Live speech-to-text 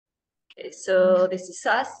Okay, so this is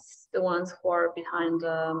us, the ones who are behind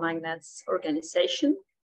the MagNetZ organization.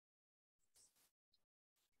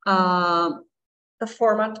 The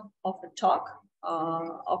format of the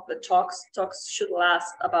talks should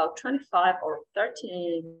last about 25 or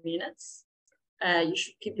 30 minutes. You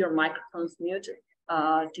should keep your microphones muted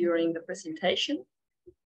during the presentation.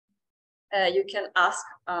 You can ask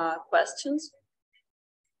questions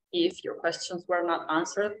if your questions were not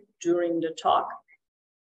answered during the talk.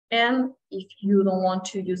 And if you don't want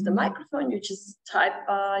to use the microphone, you just type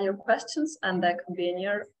your questions and the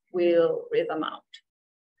convener will read them out.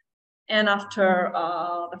 And after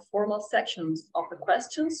the formal sections of the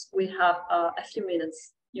questions, we have a few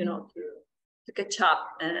minutes, to catch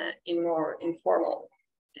up in more informal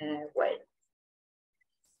way.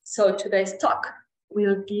 So today's talk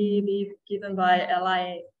will be given by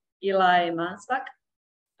Elias Mansbach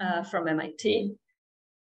from MIT.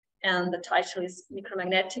 And the title is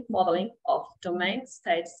Micromagnetic Modeling of Domain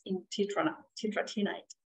States in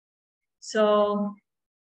Tetrataenite. So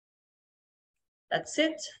that's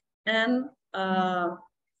it. And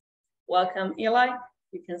welcome, Eli.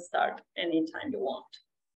 You can start anytime you want.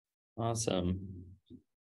 Awesome.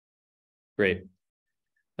 Great.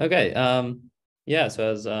 Okay. Yeah,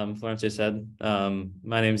 so as Florence said,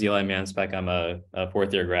 my name is Elias Mansbach. I'm a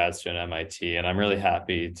fourth-year grad student at MIT, and I'm really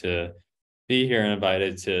happy to be here and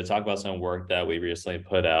invited to talk about some work that we recently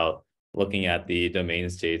put out looking at the domain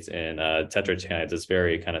states in Tetrataenite, this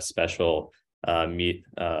very kind of special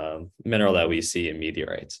mineral that we see in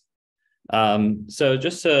meteorites. So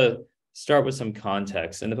just to start with some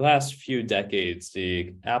context, in the past few decades,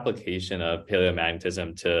 the application of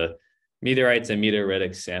paleomagnetism to meteorites and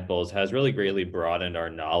meteoritic samples has really greatly broadened our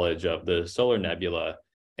knowledge of the solar nebula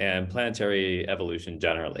and planetary evolution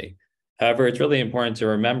generally. However, it's really important to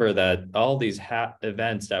remember that all these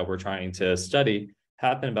events that we're trying to study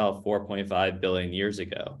happened about 4.5 billion years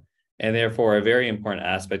ago. And therefore, a very important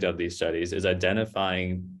aspect of these studies is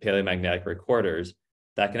identifying paleomagnetic recorders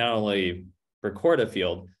that can not only record a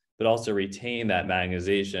field, but also retain that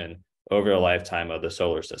magnetization over the lifetime of the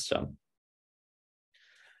solar system.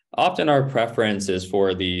 Often our preference is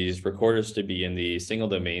for these recorders to be in the single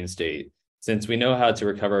domain state, since we know how to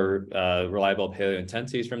recover reliable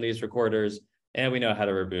paleointensities from these recorders, and we know how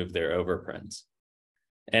to remove their overprints.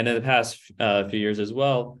 And in the past few years as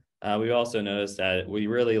well, we've also noticed that we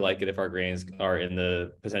really like it if our grains are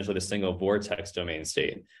in potentially the single vortex domain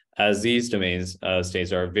state, as these domains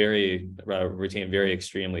states are retain very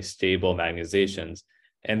extremely stable magnetizations,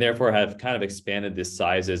 and therefore have kind of expanded the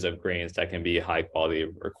sizes of grains that can be high quality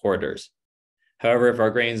recorders. However, if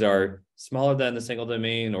our grains are smaller than the single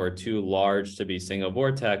domain or too large to be single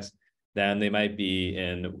vortex, then they might be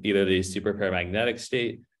in either the superparamagnetic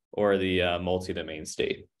state or the multi-domain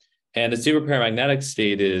state. And the superparamagnetic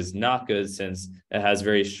state is not good since it has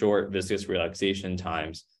very short viscous relaxation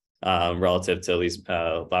times relative to at least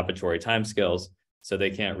laboratory timescales, so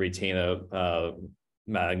they can't retain a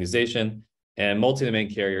magnetization. And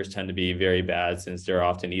multi-domain carriers tend to be very bad since they're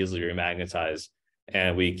often easily remagnetized,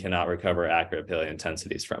 and we cannot recover accurate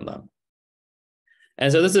paleointensities from them.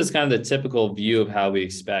 And so this is kind of the typical view of how we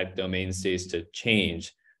expect domain states to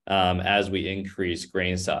change as we increase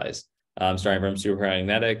grain size, starting from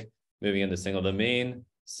superparamagnetic, moving into single domain,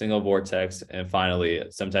 single vortex, and finally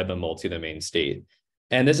some type of multi-domain state.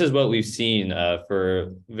 And this is what we've seen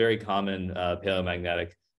for very common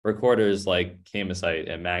paleomagnetic recorders like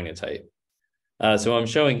camosite and magnetite. So what I'm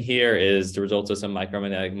showing here is the results of some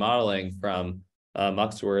micromagnetic modeling from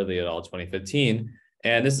Muxworthy et al. 2015.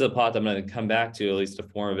 And this is a plot that I'm going to come back to, at least the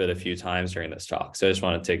form of it, a few times during this talk. So I just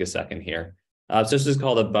want to take a second here. So this is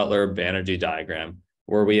called a Butler-Banerjee diagram,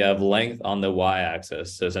 where we have length on the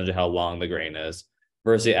y-axis, so essentially how long the grain is,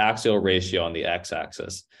 versus the axial ratio on the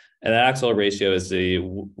x-axis. And the axial ratio is the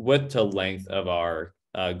width to length of our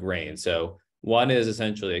grain. So 1 is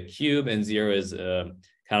essentially a cube, and 0 is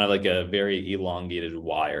kind of like a very elongated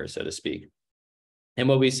wire, so to speak. And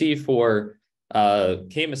what we see for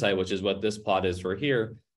camosite, which is what this plot is for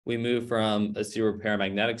here, we move from a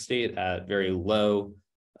superparamagnetic state at very low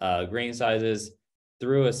grain sizes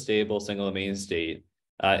through a stable single domain state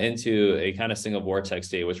into a kind of single vortex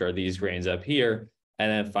state, which are these grains up here, and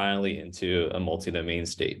then finally into a multi-domain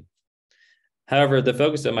state. However, the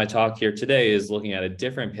focus of my talk here today is looking at a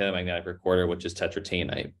different paleomagnetic recorder, which is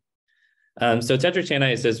tetrataenite. So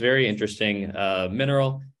tetrataenite is this very interesting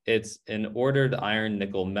mineral. It's an ordered iron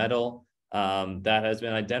nickel metal that has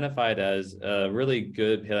been identified as a really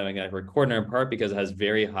good paleomagnetic recorder, in part because it has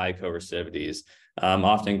very high co-recidivities,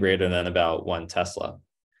 often greater than about 1 Tesla.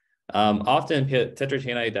 Often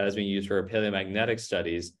tetrataenite that has been used for paleomagnetic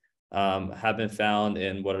studies have been found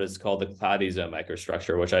in what is called the cloudy zone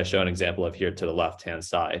microstructure, which I show an example of here to the left-hand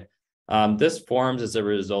side. This forms as a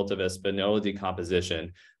result of a spinel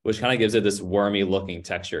decomposition, which kind of gives it this wormy looking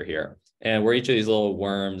texture here. And where each of these little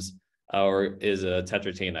worms is a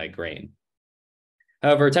tetrataenite grain.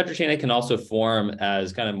 However, tetrataenite can also form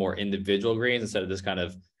as kind of more individual grains instead of this kind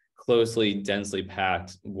of closely, densely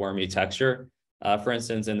packed, wormy texture. For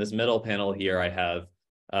instance, in this middle panel here,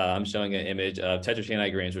 I'm showing an image of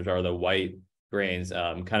tetrataenite grains, which are the white grains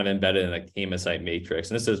kind of embedded in a camosite matrix.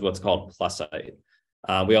 And this is what's called plusite.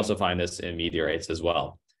 We also find this in meteorites as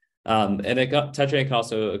well. Tetrataenite can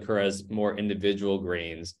also occur as more individual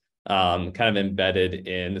grains, kind of embedded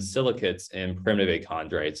in silicates and primitive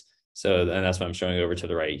chondrites. And that's what I'm showing over to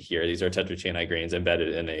the right here. These are tetrataenite grains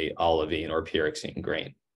embedded in a olivine or pyroxene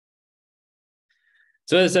grain.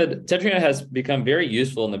 So as I said, tetrataenite has become very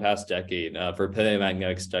useful in the past decade for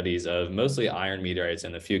paleomagnetic studies of mostly iron meteorites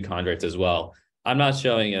and a few chondrites as well. I'm not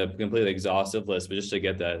showing a completely exhaustive list, but just to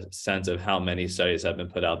get that sense of how many studies have been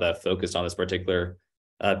put out that focus on this particular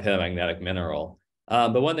paleomagnetic mineral.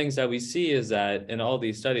 But one thing that we see is that in all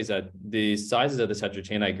these studies that the sizes of the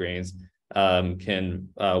tetrataenite grains can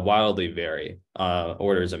wildly vary,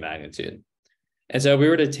 orders of magnitude. And so if we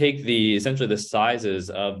were to take essentially the sizes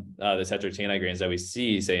of the tetrataenite grains that we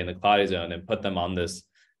see, say, in the cloudy zone and put them on this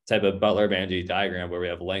type of Butler-Banerjee diagram where we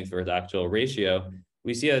have length versus actual ratio,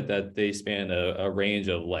 we see that they span a range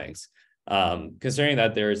of lengths. Considering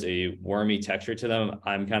that there's a wormy texture to them,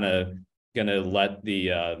 I'm kind of going to let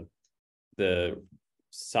the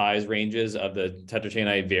size ranges of the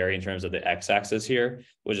tetrataenite vary in terms of the x-axis here,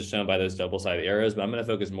 which is shown by those double-sided arrows, but I'm going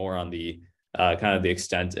to focus more on the kind of the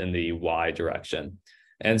extent in the y direction.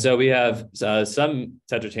 And so we have some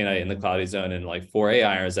tetrataenite in the cloudy zone and like 4A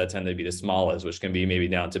irons that tend to be the smallest, which can be maybe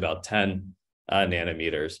down to about 10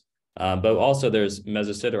 nanometers. But also there's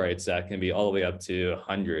mesositerites that can be all the way up to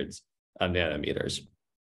hundreds of nanometers.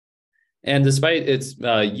 And despite its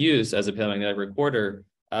use as a paleomagnetic recorder,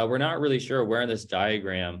 we're not really sure where in this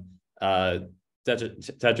diagram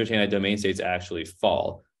tetrataenite domain states actually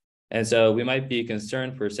fall. And so we might be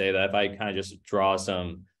concerned per se that if I kind of just draw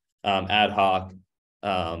some ad hoc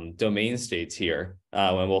domain states here,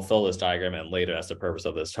 and we'll fill this diagram in later, that's the purpose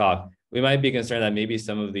of this talk, we might be concerned that maybe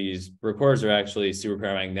some of these recorders are actually super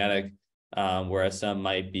paramagnetic, whereas some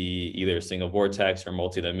might be either single vortex or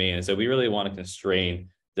multi-domain. And so we really want to constrain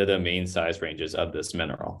the domain size ranges of this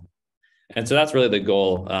mineral. And so that's really the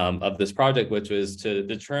goal of this project, which was to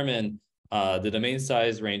determine the domain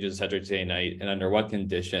size ranges of tetrataenite and under what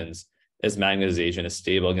conditions is magnetization is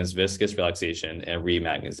stable against viscous relaxation and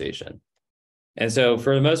remagnetization. And so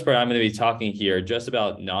for the most part, I'm going to be talking here just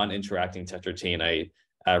about non-interacting tetrataenite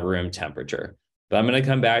at room temperature, but I'm going to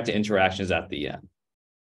come back to interactions at the end.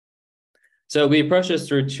 So we approach this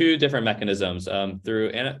through two different mechanisms,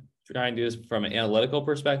 through trying to do this from an analytical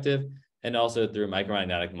perspective and also through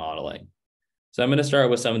micromagnetic modeling. So I'm going to start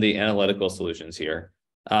with some of the analytical solutions here.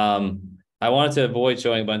 I wanted to avoid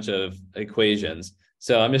showing a bunch of equations.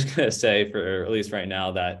 So I'm just going to say, for at least right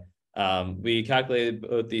now, that we calculated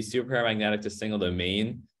both the superparamagnetic to single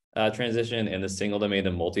domain transition and the single domain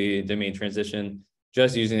to multi-domain transition,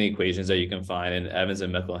 just using the equations that you can find in Evans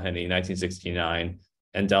and McElhenney, 1969,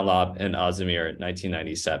 and Dunlop and Ozemir,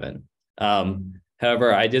 1997.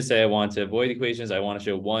 However, I did say I want to avoid equations. I want to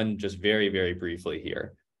show one just very, very briefly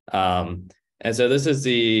here. And so this is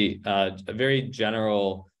a very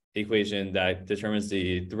general equation that determines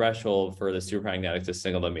the threshold for the supermagnetic to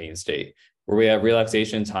single domain state, where we have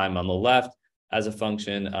relaxation time on the left as a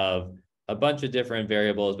function of a bunch of different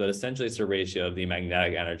variables, but essentially it's a ratio of the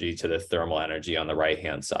magnetic energy to the thermal energy on the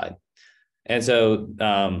right-hand side. And so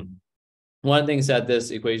one of the things that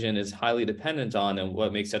this equation is highly dependent on and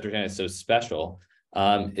what makes tetrataenite so special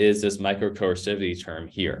is this microcoercivity term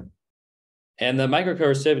here. And the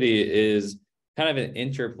microcoercivity is kind of an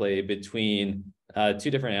interplay between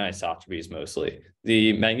two different anisotropies mostly.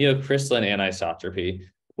 The magnetocrystalline anisotropy,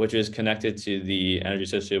 which is connected to the energy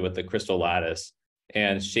associated with the crystal lattice,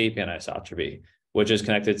 and shape anisotropy, which is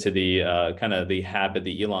connected to the kind of the habit,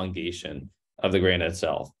 the elongation of the grain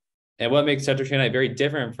itself. And what makes tetrataenite very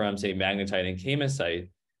different from, say, magnetite and camosite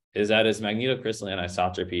is that its magnetocrystalline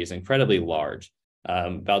anisotropy is incredibly large,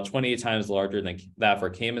 about 28 times larger than that for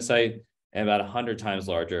camosite, and about 100 times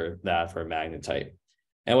larger than that for magnetite.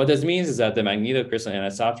 And what this means is that the magnetocrystalline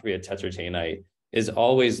anisotropy of tetrataenite is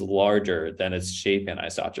always larger than its shape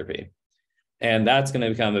anisotropy. And that's going to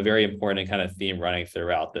become a very important kind of theme running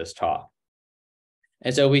throughout this talk.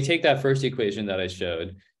 And so we take that first equation that I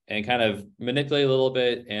showed and kind of manipulate a little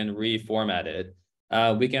bit and reformat it.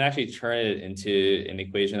 We can actually turn it into an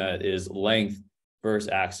equation that is length versus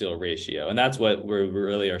axial ratio. And that's what we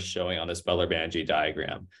really are showing on this Butler-Banerjee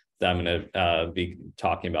diagram that I'm going to be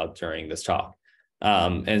talking about during this talk.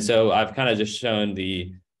 And so I've kind of just shown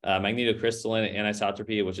the magnetocrystalline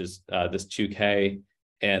anisotropy, which is this 2K,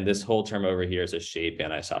 and this whole term over here is a shape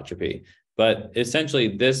anisotropy. But essentially,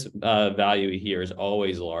 this value here is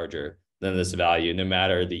always larger than this value, no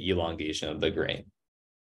matter the elongation of the grain.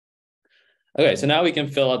 Okay, so now we can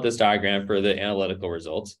fill out this diagram for the analytical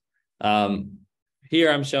results.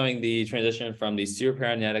 Here I'm showing the transition from the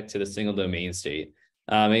supermagnetic to the single domain state.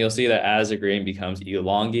 And you'll see that as the grain becomes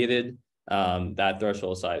elongated, that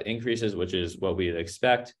threshold size increases, which is what we'd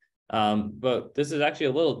expect. But this is actually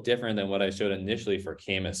a little different than what I showed initially for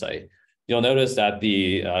camosite. You'll notice that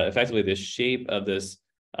the effectively the shape of this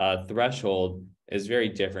threshold is very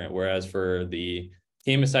different, whereas for the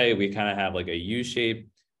camosite, we kind of have like a U shape,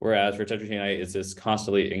 whereas for tetrataenite, it's this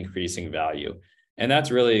constantly increasing value. And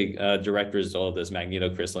that's really a direct result of this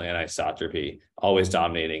magnetocrystalline anisotropy always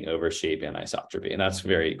dominating over shape anisotropy. And that's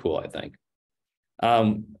very cool, I think.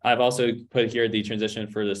 I've also put here the transition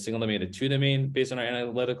for the single domain to two domain based on our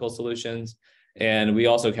analytical solutions. And we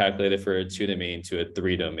also calculated for a two domain to a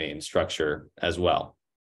three domain structure as well.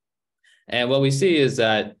 And what we see is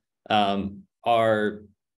that our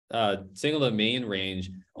single domain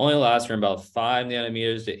range only lasts from about 5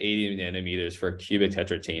 nanometers to 80 nanometers for cubic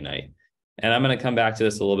tetrataenite. And I'm going to come back to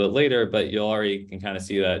this a little bit later, but you already can kind of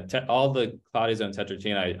see that all the cloudy zone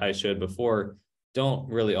tetrataenite I showed before don't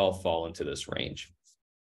really all fall into this range.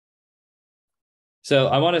 So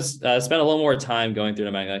I want to spend a little more time going through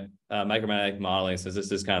the micromagnetic modeling, since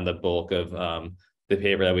this is kind of the bulk of the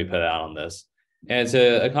paper that we put out on this. And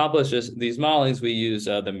to accomplish these modelings, we use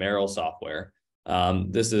the Merrill software.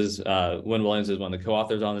 This is Wynne Williams is one of the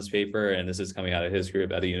co-authors on this paper, and this is coming out of his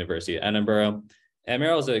group at the University of Edinburgh. And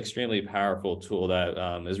Merrill is an extremely powerful tool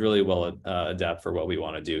that is really well adapted for what we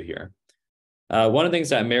want to do here. One of the things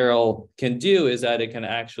that Merrill can do is that it can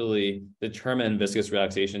actually determine viscous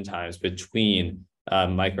relaxation times between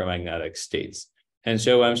micromagnetic states. And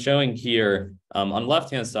so what I'm showing here on the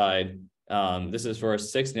left-hand side, this is for a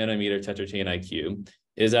 6 nanometer tetrataenite cube,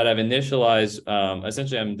 is that I've initialized,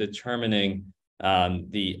 essentially I'm determining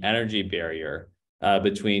the energy barrier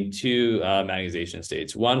between two magnetization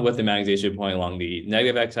states, one with the magnetization pointing along the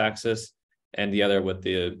negative x-axis and the other with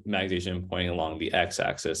the magnetization pointing along the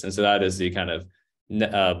x-axis. And so that is the kind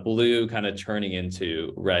of blue kind of turning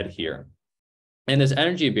into red here. And this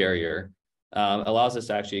energy barrier allows us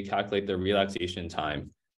to actually calculate the relaxation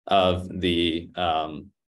time of the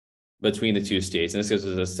between the two states. And this gives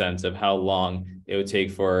us a sense of how long it would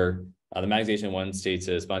take for the magnetization one state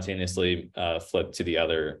to spontaneously flip to the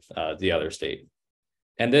other state.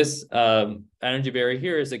 And this energy barrier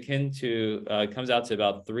here is akin to, comes out to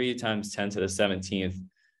about 3 times 10 to the 17th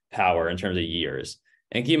power in terms of years.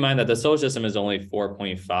 And keep in mind that the solar system is only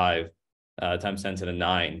 4.5 times 10 to the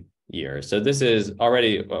 9 years. So this is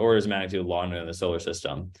already orders of magnitude longer than the solar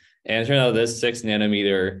system. And it turns out this 6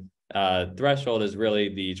 nanometer threshold is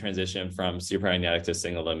really the transition from supermagnetic to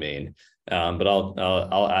single domain. But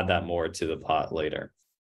I'll add that more to the plot later.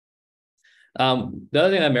 The other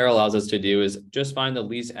thing that Merrill allows us to do is just find the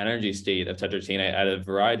least energy state of tetrataenite at a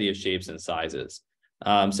variety of shapes and sizes.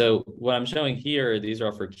 So what I'm showing here, these are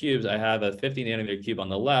all for cubes. I have a 50 nanometer cube on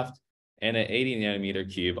the left and an 80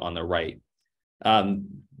 nanometer cube on the right.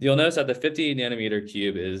 You'll notice that the 50 nanometer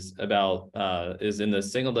cube is in the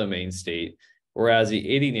single domain state, whereas the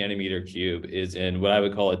 80 nanometer cube is in what I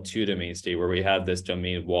would call a two domain state, where we have this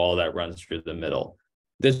domain wall that runs through the middle.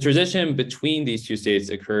 The transition between these two states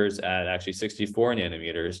occurs at actually 64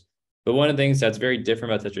 nanometers. But one of the things that's very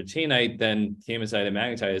different about tetrataenite than camosite and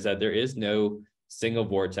magnetite is that there is no single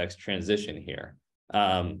vortex transition here.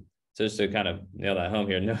 So just to kind of nail that home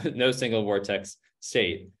here, no single vortex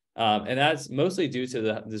state. And that's mostly due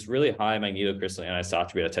to this really high magnetocrystalline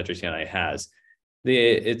anisotropy that tetrataenite has.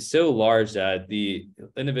 It's so large that the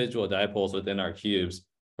individual dipoles within our cubes,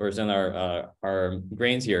 or within our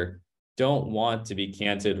grains here, don't want to be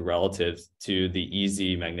canted relative to the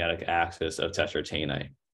easy magnetic axis of tetrataenite.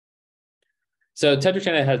 So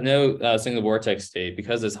tetrataenite has no single vortex state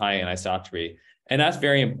because it's high anisotropy. And that's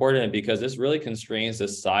very important because this really constrains the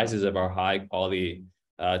sizes of our high quality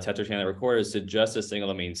tetrataenite recorders to just a single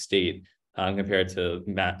domain state compared to,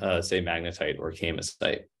 say, magnetite or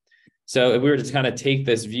camosite. So if we were to kind of take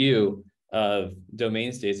this view of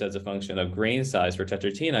domain states as a function of grain size for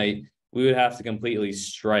tetrataenite, we would have to completely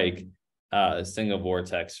strike a single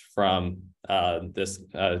vortex from this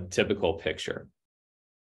typical picture.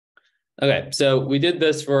 Okay, so we did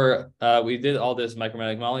this we did all this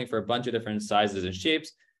micromagnetic modeling for a bunch of different sizes and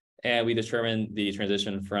shapes. and we determined the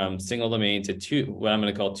transition from single domain to what I'm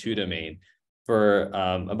going to call two domain for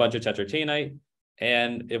a bunch of tetrataenite.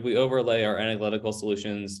 And if we overlay our analytical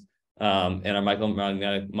solutions and our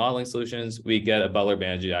micromagnetic modeling solutions, we get a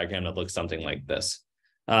Butler-Banerjee diagram that looks something like this.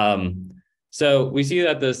 So we see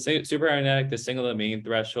that the supermagnetic, the single domain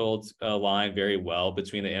thresholds align very well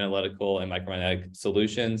between the analytical and micromagnetic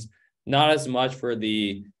solutions. Not as much for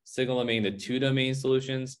the single domain to two domain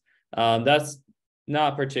solutions. That's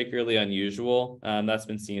not particularly unusual. That's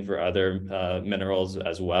been seen for other minerals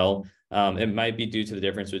as well. It might be due to the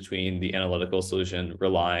difference between the analytical solution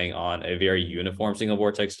relying on a very uniform single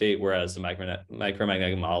vortex state, whereas the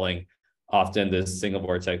micromagnetic modeling, often the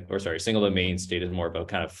single domain state is more of a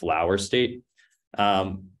kind of flower state.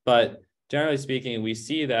 But generally speaking, we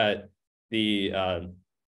see that the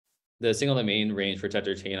single domain range for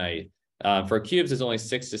tetrataenite for cubes is only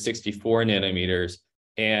 6 to 64 nanometers.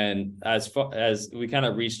 And as far as we kind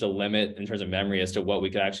of reached a limit in terms of memory as to what we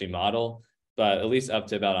could actually model, but at least up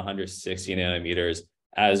to about 160 nanometers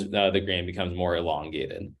as the grain becomes more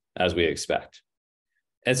elongated, as we expect.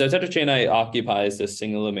 And so tetrataenite occupies this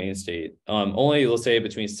single domain state, only, let's say,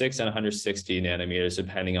 between 6 and 160 nanometers,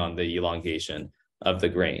 depending on the elongation of the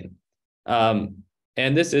grain.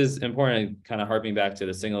 And this is important, kind of harping back to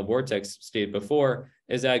the single vortex state before,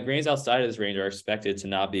 is that grains outside of this range are expected to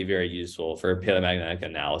not be very useful for paleomagnetic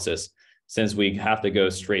analysis, since we have to go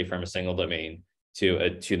straight from a single domain to a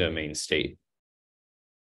two domain state.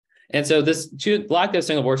 And so this lack of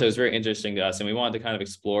single vortex is very interesting to us, and we wanted to kind of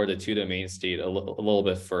explore the two domain state a little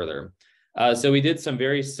bit further. So we did some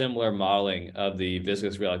very similar modeling of the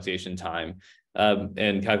viscous relaxation time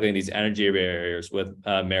and calculating these energy barriers with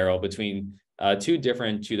Merrill between two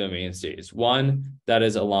different two domain states, one that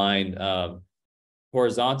is aligned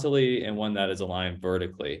horizontally and one that is aligned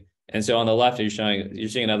vertically. And so on the left, you're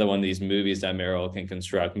seeing another one of these movies that Merrill can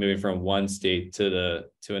construct, moving from one state to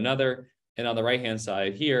another. And on the right-hand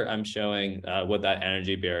side here, I'm showing what that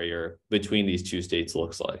energy barrier between these two states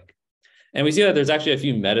looks like. And we see that there's actually a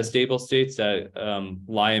few metastable states that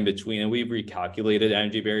lie in between, and we've recalculated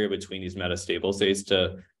energy barrier between these metastable states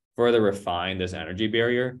to further refine this energy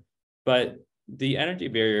barrier. But the energy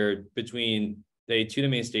barrier between a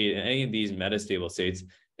two-domain state and any of these metastable states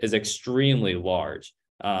is extremely large.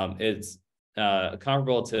 It's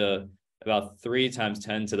comparable to about 3 times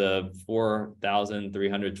 10 to the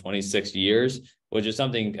 4,326 years, which is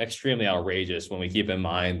something extremely outrageous when we keep in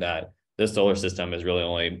mind that the solar system is really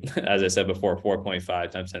only, as I said before,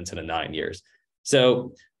 4.5 times 10 to the 9 years.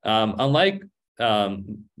 So unlike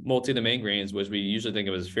multi-domain grains, which we usually think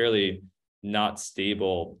of as fairly not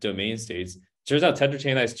stable domain states, turns out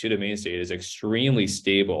tetrataenite's two-domain state is extremely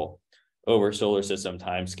stable over solar system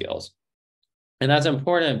timescales. And that's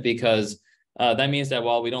important because that means that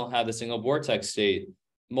while we don't have the single vortex state,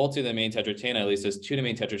 multi-domain tetrataenite, at least this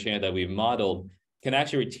two-domain tetrataenite that we've modeled, can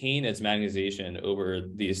actually retain its magnetization over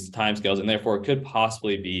these timescales, and therefore could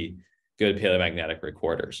possibly be good paleomagnetic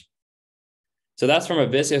recorders. So that's from a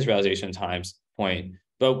viscous realization times point.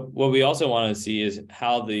 But what we also want to see is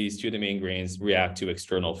how these two-domain grains react to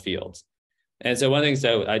external fields. And so one of the things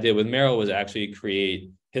that I did with Merrill was actually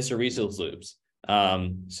create hysteresis loops.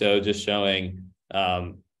 So just showing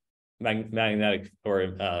magnetic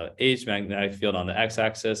or H magnetic field on the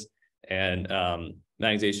x-axis and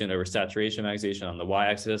magnetization over saturation magnetization on the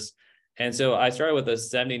y-axis. And so I started with a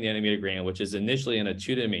 70 nanometer grain, which is initially in a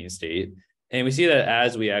two-domain state. And we see that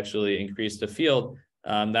as we actually increase the field,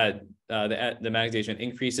 that the magnetization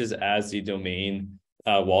increases as the domain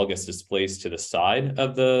wall gets displaced to the side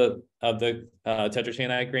of the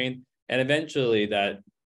tetrataenite grain, and eventually that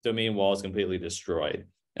domain wall is completely destroyed.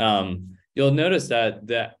 You'll notice that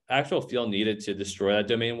the actual field needed to destroy that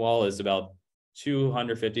domain wall is about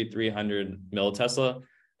 250, 300 millitesla,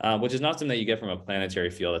 which is not something that you get from a planetary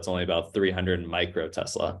field. It's only about 300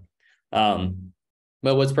 microtesla.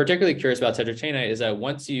 But what's particularly curious about tetrataenite is that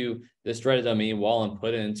once you destroy the domain wall and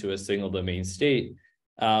put it into a single domain state,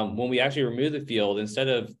 when we actually remove the field, instead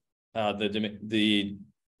of the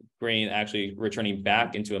grain actually returning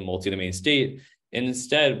back into a multi-domain state,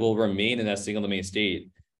 instead will remain in that single domain state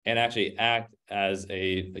and actually act as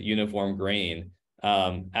a uniform grain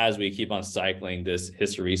as we keep on cycling this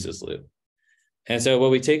hysteresis loop. And so what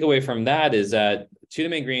we take away from that is that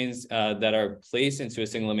two-domain grains that are placed into a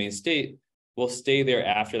single domain state will stay there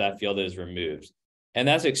after that field is removed. And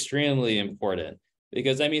that's extremely important,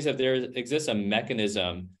 because that means if there exists a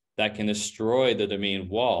mechanism that can destroy the domain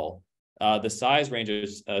wall, the size range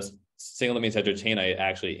of single domain tetrataenite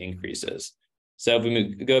actually increases. So if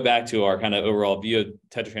we go back to our kind of overall view of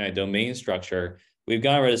tetrataenite domain structure, we've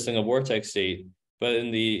gotten rid of single vortex state, But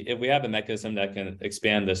if we have a mechanism that can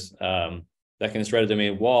expand this, that can shred a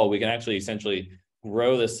domain wall, we can actually essentially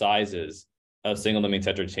grow the sizes of single domain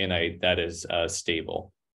tetrataenite that is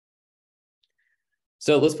stable.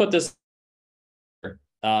 So let's put this.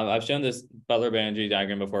 I've shown this Butler boundary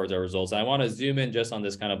diagram before with our results. I want to zoom in just on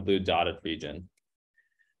this kind of blue dotted region.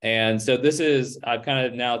 And so this is, I've kind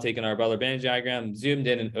of now taken our Butler boundary diagram, zoomed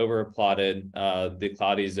in and over plotted the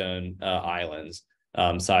cloudy zone islands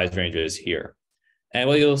size ranges here. And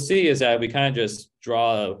what you'll see is that we kind of just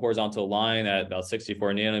draw a horizontal line at about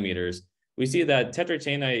 64 nanometers. We see that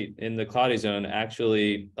tetrataenite in the cloudy zone,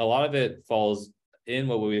 actually, a lot of it falls in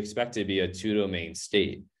what we expect to be a two-domain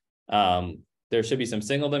state. There should be some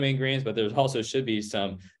single domain grains, but there also should be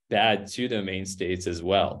some bad two-domain states as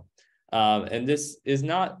well. And this is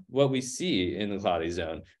not what we see in the cloudy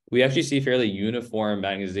zone. We actually see fairly uniform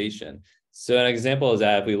magnetization. So an example is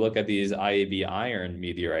that if we look at these IAB iron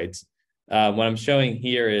meteorites, what I'm showing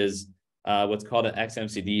here is what's called an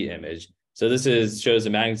XMCD image. So this shows the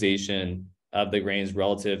magnetization of the grains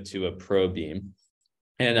relative to a probe beam.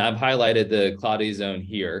 And I've highlighted the cloudy zone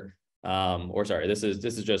here. This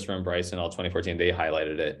is just from Bryson, all 2014, they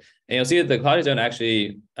highlighted it. And you'll see that the cloudy zone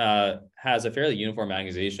actually has a fairly uniform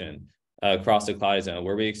magnetization across the cloudy zone,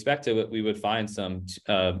 where we expect we would find some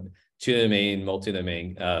two-domain,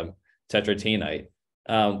 multi-domain tetrataenite.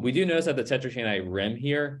 We do notice that the tetrataenite rim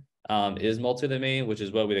here is multi-domain, which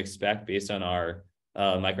is what we'd expect based on our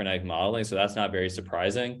micromagnetic modeling. So that's not very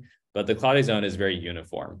surprising, but the cloudy zone is very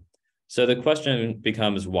uniform. So the question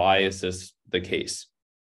becomes, why is this the case?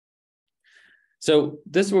 So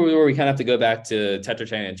this is where we kind of have to go back to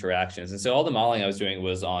tetrataenite interactions. And so all the modeling I was doing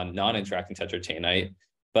was on non-interacting tetrataenite,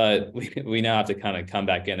 but we now have to kind of come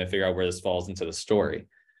back in and figure out where this falls into the story.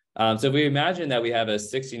 So if we imagine that we have a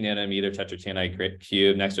 60 nanometer tetrataenite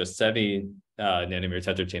cube next to a 70 nanometer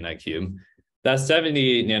tetrataenite cube, that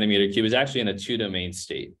 70 nanometer cube is actually in a two-domain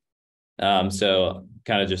state. So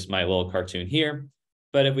kind of just my little cartoon here.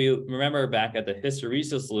 But if we remember back at the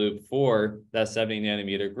hysteresis loop for that 70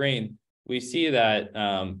 nanometer grain, we see that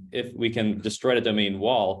if we can destroy the domain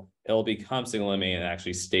wall, it will become single domain and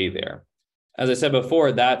actually stay there. As I said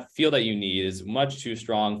before, that field that you need is much too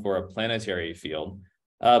strong for a planetary field.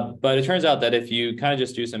 But it turns out that if you kind of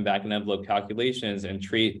just do some back and envelope calculations and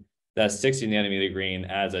treat that 60 nanometer grain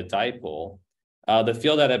as a dipole, the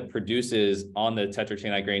field that it produces on the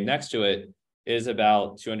tetrataenite grain next to it is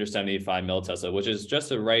about 275 millitesla, which is just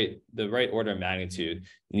the right order of magnitude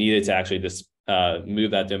needed to actually just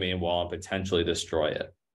move that domain wall and potentially destroy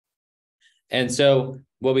it. And so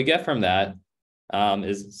what we get from that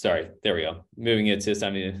moving it to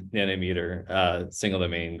 70 nanometer single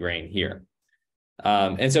domain grain here.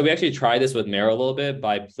 And so we actually tried this with Mero a little bit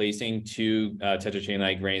by placing two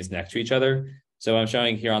tetrataenite grains next to each other. So what I'm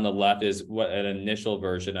showing here on the left is what an initial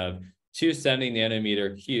version of two 70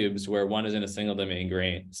 nanometer cubes, where one is in a single domain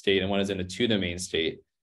grain state and one is in a two domain state.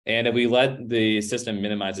 And if we let the system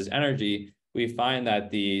minimize its energy, we find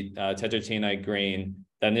that the tetrataenite grain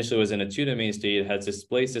that initially was in a two domain state has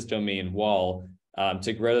displaced this domain wall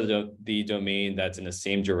to grow the domain that's in the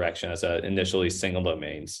same direction as an initially single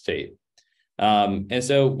domain state. And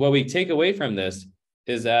so what we take away from this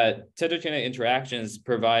is that tetrataenite interactions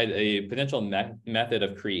provide a potential method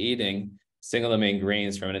of creating single domain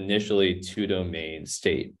grains from an initially two domain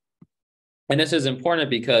state. And this is important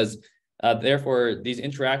because therefore these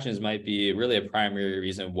interactions might be really a primary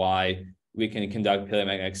reason why we can conduct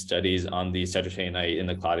paleomagnetic studies on these tetrataenite in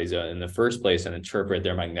the cloudy zone in the first place and interpret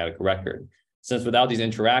their magnetic record. Since without these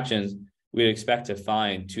interactions, we'd expect to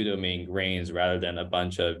find two domain grains rather than a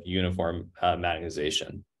bunch of uniform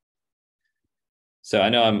magnetization. So I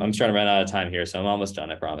know I'm starting to run out of time here, so I'm almost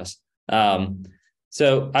done, I promise.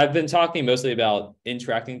 So I've been talking mostly about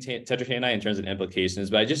interacting tetrataenite in terms of implications,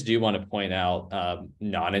 but I just do want to point out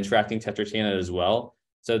non-interacting tetrataenite as well.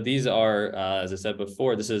 So these are, as I said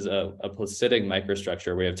before, this is a placidic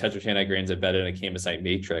microstructure. We have tetrataenite grains embedded in a camosite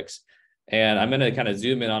matrix. And I'm going to kind of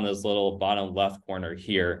zoom in on this little bottom left corner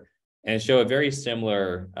here and show a very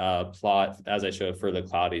similar plot as I showed for the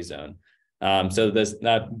cloudy zone. So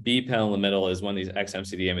that B panel in the middle is one of these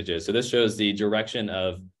XMCD images. So this shows the direction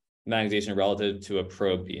of magnetization relative to a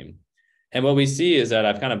probe beam. And what we see is that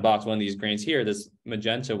I've kind of boxed one of these grains here, this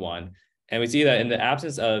magenta one. And we see that in the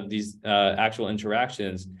absence of these actual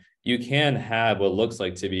interactions, you can have what looks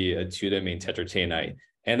like to be a two-domain tetrataenite.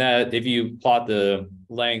 And that if you plot the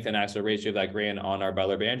length and axial ratio of that grain on our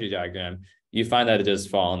Butler boundary diagram, you find that it does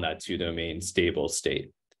fall in that two-domain stable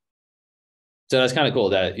state. So that's kind of cool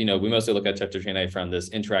that, we mostly look at tetrataenite from this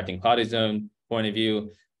interacting cloudy zone point of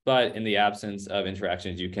view, but in the absence of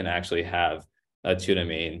interactions, you can actually have a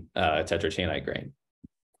two-domain tetrataenite grain.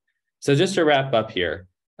 So just to wrap up here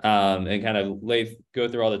and kind of go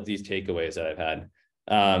through all of these takeaways that I've had.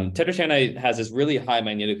 Tetrataenite has this really high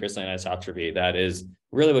magnetocrystalline anisotropy that is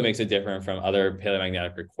really what makes it different from other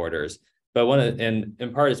paleomagnetic recorders. But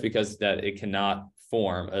in part, it's because that it cannot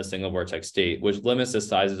form a single vortex state, which limits the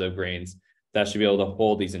sizes of grains that should be able to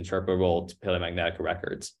hold these interpretable paleomagnetic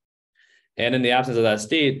records. And in the absence of that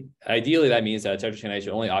state, ideally, that means that a tetrataenite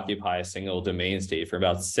should only occupy a single domain state for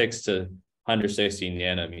about 6 to 160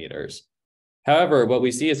 nanometers. However, what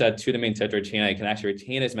we see is that two-domain tetrataenite can actually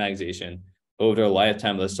retain its magnetization over the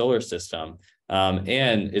lifetime of the solar system.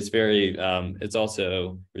 And it's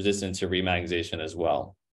also resistant to remagnetization as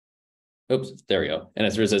well. Oops, there we go. And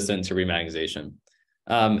it's resistant to remagnetization.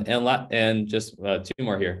 And just two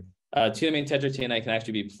more here. Two-domain tetrataenite can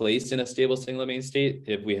actually be placed in a stable single domain state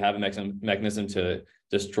if we have a mechanism to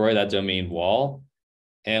destroy that domain wall.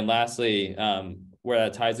 And lastly, where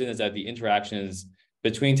that ties in is that the interactions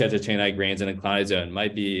between tetrataenite grains in a cloudy zone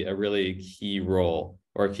might be a really key role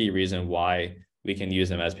or a key reason why we can use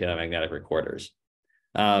them as paleomagnetic recorders.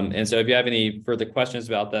 And so if you have any further questions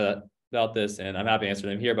about this, and I'm happy to answer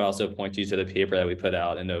them here, but also point you to the paper that we put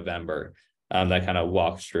out in November that kind of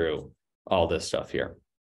walks through all this stuff here.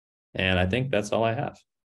 And I think that's all I have.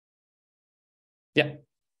 Yeah.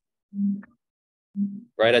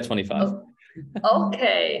 Right at 25.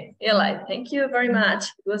 Okay, Eli, thank you very much.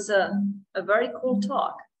 It was a very cool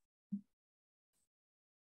talk.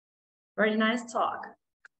 Very nice talk.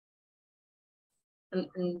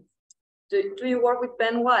 And do you work with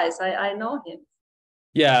Ben Wise? I know him.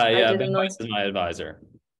 Yeah, Ben Wise is my advisor.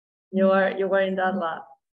 You were in that lab.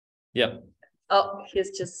 Yep. Oh,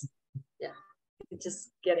 he's just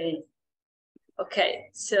getting. Okay,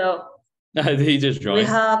 so he just joined. We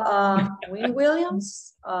have Winnie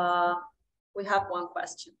Williams. We have one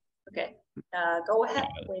question. Okay, go ahead,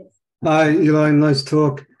 Winnie. Hi, Eli, nice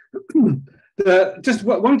talk. Just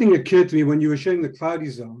one thing occurred to me when you were showing the cloudy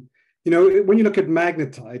zone. You know, when you look at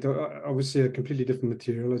magnetite, obviously a completely different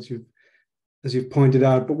material, as you've pointed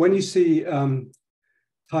out. But when you see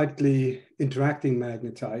tightly interacting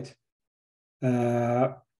magnetite,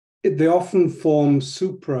 they often form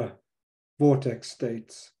supra vortex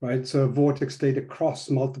states, right? So a vortex state across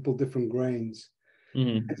multiple different grains.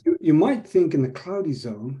 Mm-hmm. You might think in the cloudy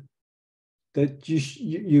zone that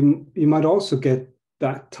you might also get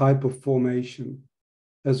that type of formation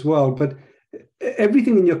as well, but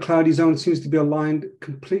everything in your cloudy zone seems to be aligned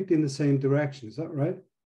completely in the same direction. Is that right?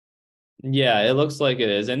 Yeah, it looks like it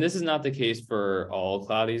is. And this is not the case for all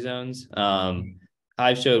cloudy zones.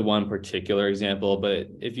 I've showed one particular example, but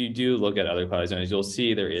if you do look at other cloudy zones, you'll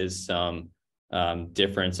see there is some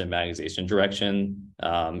difference in magnetization direction,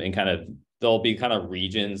 and there'll be kind of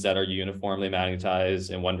regions that are uniformly magnetized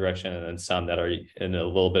in one direction and then some that are in a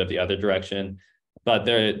little bit of the other direction. But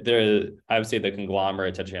I would say the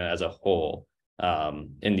conglomerate tetrataenite as a whole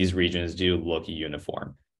in these regions do look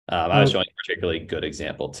uniform. I was showing a particularly good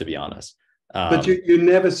example, to be honest. But you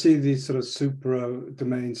never see these sort of supra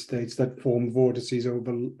domain states that form vortices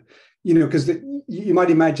over, you know, because you might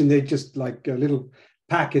imagine they're just like little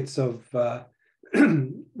packets of,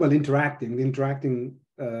 well, interacting. The interacting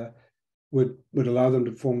would allow them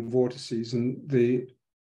to form vortices, and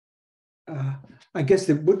I guess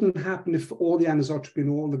it wouldn't happen if all the anisotropy and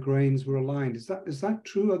all the grains were aligned. Is that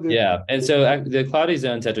true? Yeah, and so the cloudy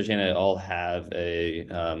zone tetrataenite all have a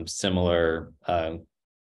similar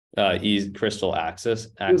crystal axes.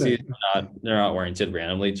 They're not oriented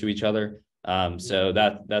randomly to each other. So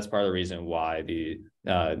that's part of the reason why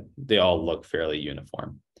they all look fairly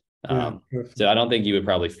uniform. So I don't think you would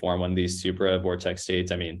probably form one of these supra vortex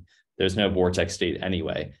states. I mean, there's no vortex state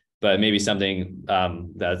anyway, but maybe something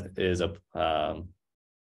that is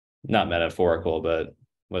not metaphorical, but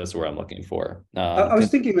what's the word I'm looking for? I was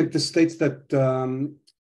thinking like the states that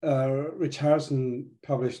Rich Harrison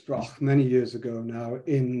published many years ago now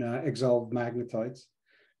in Exolved Magnetites.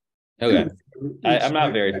 Okay, I'm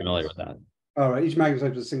not very familiar with that. All right, each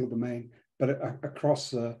magnetite was a single domain, but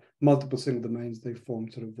across multiple single domains, they form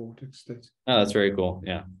sort of vortex states. Oh, that's very cool.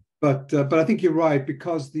 Yeah. But I think you're right,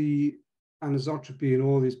 because the anisotropy in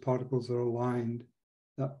all these particles are aligned,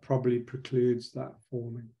 that probably precludes that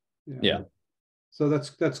forming. Yeah. So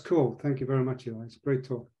that's cool. Thank you very much, Eli. It's a great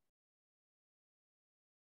talk.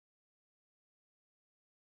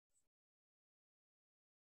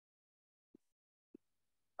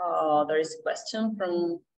 There is a question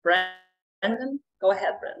from Brandon. Go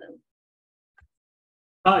ahead, Brandon.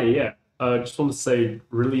 Hi, yeah. Just want to say,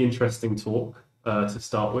 really interesting talk to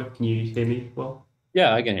start with. Can you hear me well?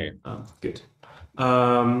 Yeah, I can hear you. Good.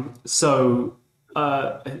 So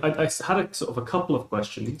I had a sort of a couple of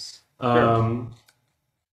questions. Sure.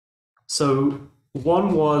 So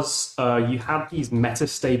one was you had these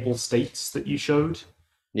metastable states that you showed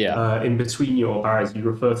Yeah. in between your barriers. You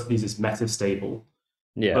refer to these as metastable,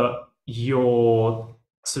 Yeah. but your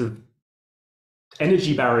sort of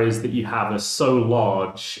energy barriers that you have are so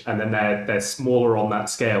large, and then they're smaller on that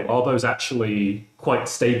scale. Are those actually quite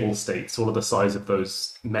stable states? What are the size of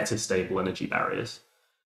those metastable energy barriers?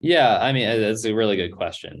 Yeah, I mean, that's a really good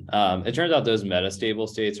question. It turns out those metastable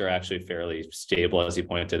states are actually fairly stable, as you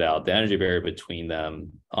pointed out. The energy barrier between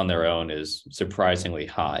them on their own is surprisingly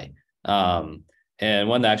high. And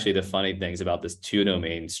one of actually the funny things about this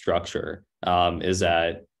two-domain structure is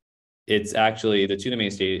that it's actually the two-domain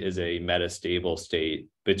state is a metastable state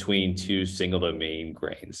between two single-domain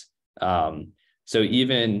grains. So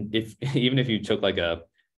even if you took like a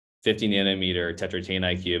 50 nanometer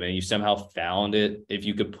Tetrataenite cube and you somehow found it, if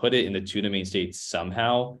you could put it in the two-domain state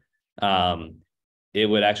somehow, it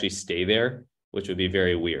would actually stay there, which would be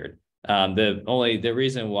very weird. The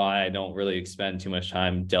reason why I don't really spend too much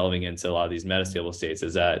time delving into a lot of these metastable states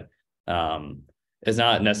is that it's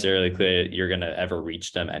not necessarily clear that you're going to ever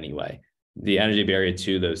reach them anyway. The energy barrier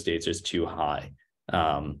to those states is too high.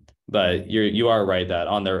 But you are right that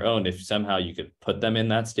on their own, if somehow you could put them in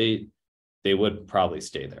that state, they would probably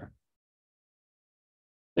stay there.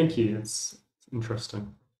 Thank you. That's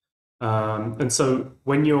interesting. And so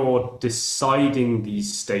when you're deciding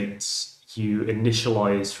these states, you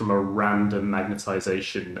initialize from a random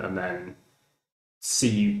magnetization and then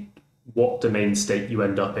see what domain state you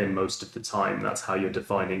end up in most of the time. That's how you're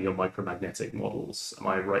defining your micromagnetic models. Am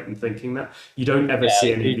I right in thinking that? You don't ever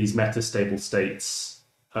see any of these metastable states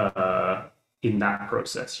in that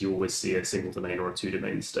process. You always see a single domain or a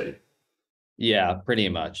two-domain state. Yeah, pretty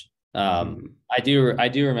much. I do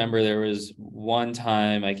remember there was one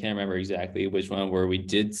time, I can't remember exactly which one, where I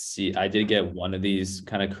did get one of these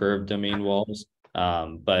kind of curved domain walls,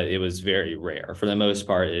 but it was very rare. For the most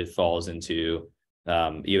part, it falls into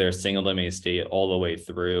either a single domain state all the way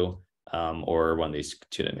through, or one of these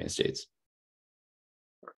two domain states.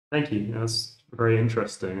 Thank you. That's very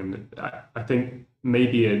interesting. And I think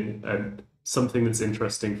maybe something that's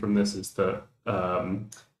interesting from this is that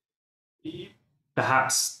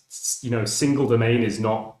perhaps, single domain is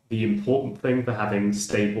not the important thing for having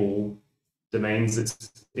stable domains.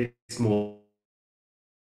 It's more.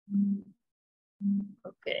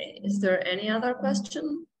 Okay, is there any other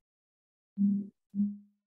question?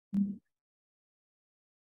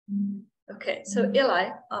 Okay, so Eli,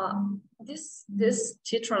 this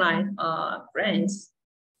tetraenite grains,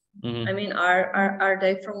 I mean, are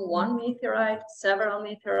they from one meteorite, several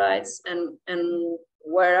meteorites, and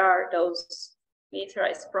where are those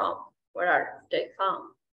meteorites from? Where are they found?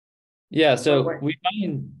 Yeah, so we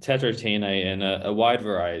find tetrataenite in a wide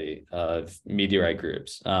variety of meteorite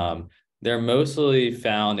groups. They're mostly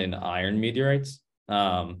found in iron meteorites.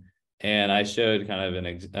 And I showed kind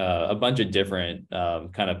of a bunch of different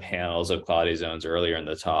kind of panels of cloudy zones earlier in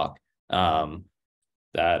the talk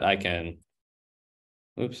that I can,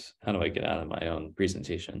 oops, how do I get out of my own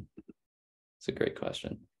presentation? It's a great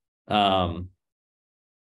question.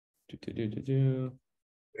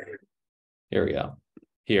 Here we go.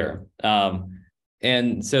 Here.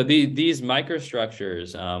 And so these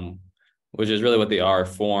microstructures, which is really what they are,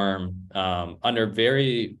 form under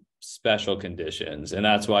very special conditions. And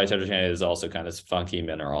that's why tetrataenite is also kind of funky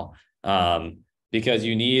mineral, because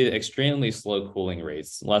you need extremely slow cooling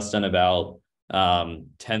rates, less than about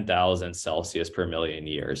 10,000 Celsius per million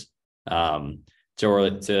years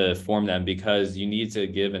to form them, because you need to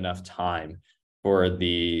give enough time for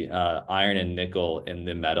the iron and nickel in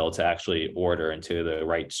the metal to actually order into the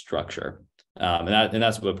right structure. And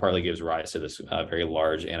that's what partly gives rise to this very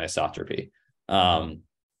large anisotropy.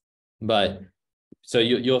 But so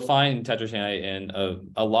you'll find tetrataenite in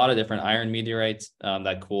a lot of different iron meteorites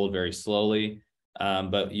that cooled very slowly.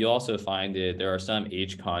 But you also find there are some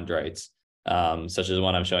H chondrites, such as the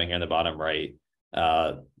one I'm showing here in the bottom right,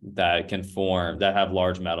 that have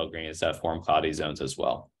large metal grains that form cloudy zones as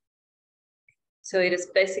well. So it is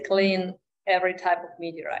basically in every type of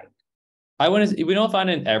meteorite. We don't find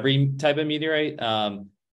it in every type of meteorite.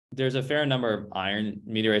 There's a fair number of iron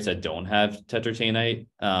meteorites that don't have tetrataenite.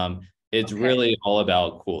 It's really all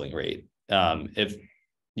about cooling rate. If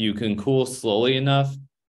you can cool slowly enough,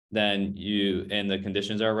 then and the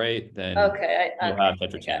conditions are right, then you'll have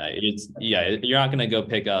tetrataenite. You're not going to go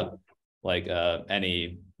pick up like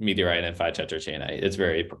any meteorite and find tetrataenite.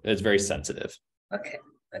 It's very sensitive. Okay.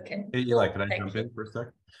 Hey, Eli, can I jump in for a sec?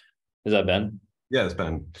 Is that Ben? Yeah, it's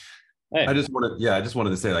Ben. Hey. I just wanted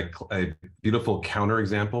to say, like, a beautiful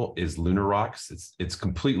counterexample is lunar rocks. It's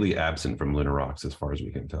completely absent from lunar rocks as far as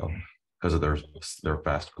we can tell because of their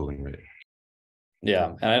fast cooling rate.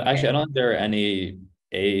 Yeah, and I don't think there are any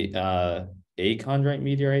chondrite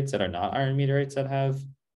meteorites that are not iron meteorites that have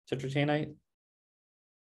tetrataenite.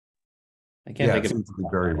 I can't think it of seems to be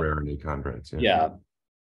very rare in chondrites. Yeah.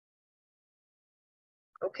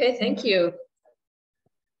 Okay, thank you.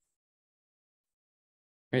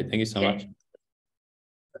 Great, thank you so much.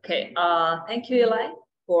 Okay, thank you, Eli,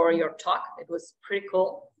 for your talk. It was pretty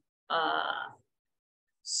cool. A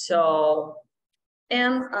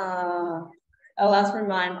last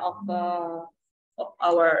reminder of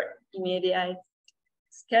our immediate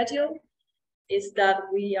schedule is that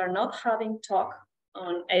we are not having talk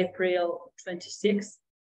on April 26th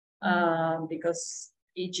because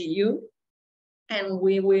EGU, and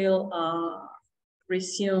we will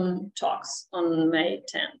resume talks on May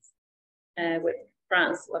 10th with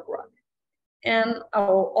Franz Lagrange. And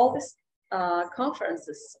all these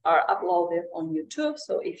conferences are uploaded on YouTube,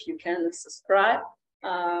 so if you can subscribe,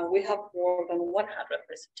 we have more than 100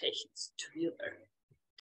 presentations to view there.